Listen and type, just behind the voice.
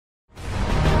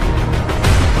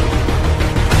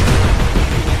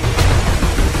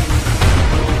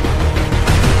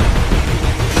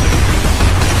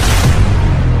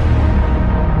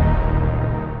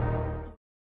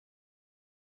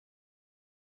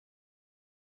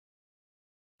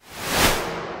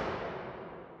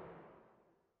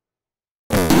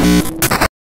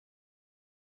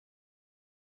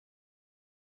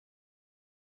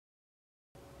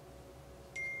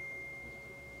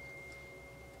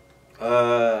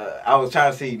I was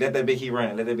trying to see. Let that big heat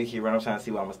run. Let that big heat run. I'm trying to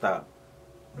see where I'm gonna stop.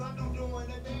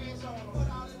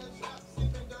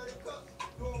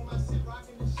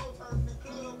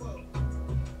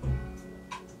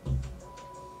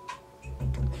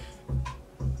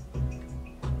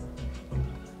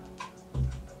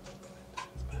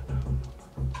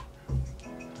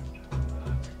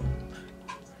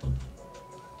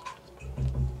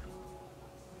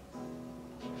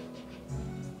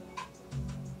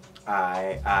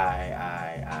 Alright.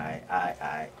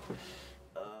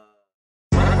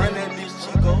 Run that bitch,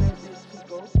 Chico.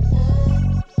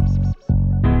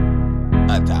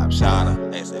 A top shotter.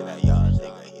 They say that young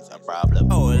nigga, he's a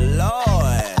problem. Oh,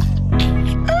 Lord.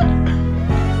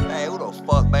 Hey, who the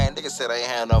fuck, man? Nigga said I ain't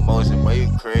had no motion, but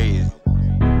you crazy.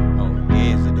 Oh,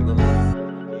 yeah, so nigga.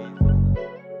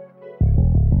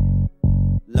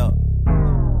 Look.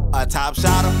 A top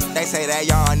shotter, they say that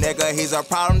young nigga, he's a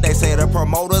problem. They say the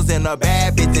promoters and the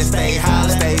bad bitches stay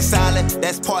hollin', stay silent.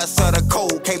 That's parts of the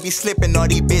code. Can't be slipping on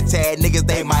these bitch ass niggas,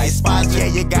 they might spot you. Yeah,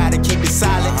 you gotta keep it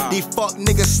silent. These fuck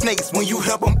niggas snakes, when you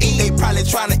help them eat, they probably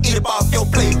tryna eat up off your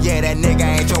plate. Yeah, that nigga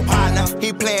ain't your partner.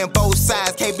 He playing both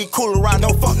sides, can't be cool around no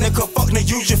fuck nigga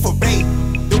use you for bait.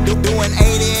 Doing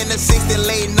 80 in the 60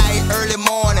 late night, early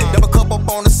morning. Double cup up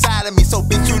on the side of me, so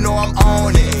bitch, you know I'm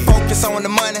on it. Focus on the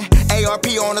money, ARP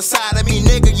on the side of me.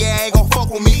 Nigga, yeah, ain't gon' fuck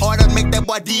with me, or to make that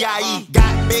boy DIE.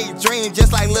 Got big dreams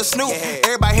just like Lil Snoop.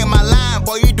 Everybody hear my line,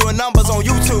 boy, you doing numbers on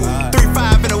YouTube.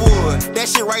 3-5 in the wood, that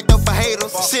shit right there for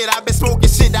haters. Shit, I been smoking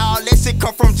shit, all that shit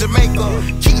come from Jamaica.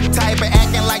 Keep typing,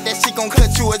 acting like that shit gon'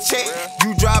 cut you a check.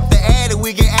 You drop the ad and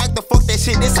we get active, fuck that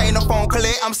shit, this ain't no phone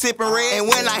collect. I'm sipping red, and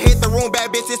when I hit the room,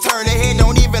 bad bitches turn their head,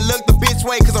 don't even look the bitch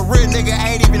way, cause a real nigga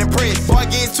ain't even impressed. Boy,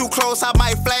 get too close, I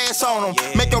might flash on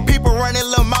them. Make them people run their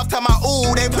little mouth, tell my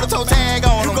ooh, they put a toe tag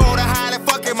on them. You go to hide and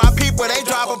fucking my people, they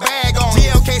drop a bag on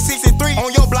them. GLK 63,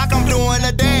 on your block, I'm doing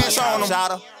a dash on them.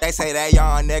 Shotta, they say that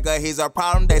young nigga, he's a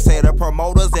problem. They say the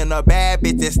promoters and the bad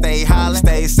bitches stay hollin',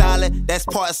 stay solid. That's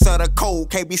parts of the code,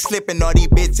 can't be slipping on these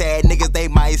bitch ass niggas, they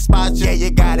might spot you. Yeah,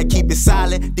 you gotta keep it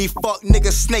solid. These fuck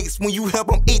niggas snakes, when you help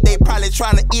them eat, they probably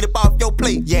tryna eat up off your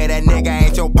plate. Yeah, that nigga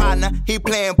ain't your partner. He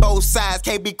playing both sides,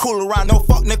 can't be cool around no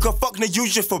fuck nigga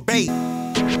use you for bait.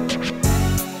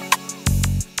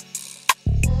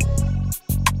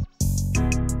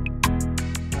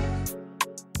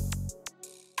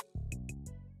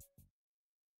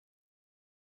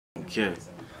 Okay.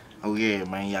 Oh yeah,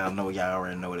 man, y'all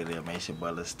already know what it is, man. It's your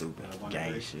boy Lil Stupid,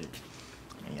 gang shit.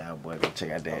 And y'all boy go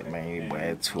check out that, man. Your boy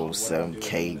at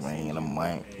 207K, man, in a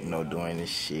month. You know, doing this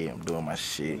shit. I'm doing my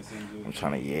shit. I'm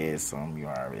trying to yeah something. You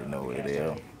already know what it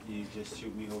is.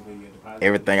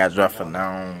 Everything I drop for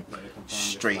now,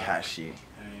 straight hot shit.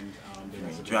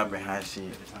 Dropping hot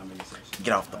shit.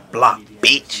 Get off the block,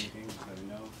 bitch.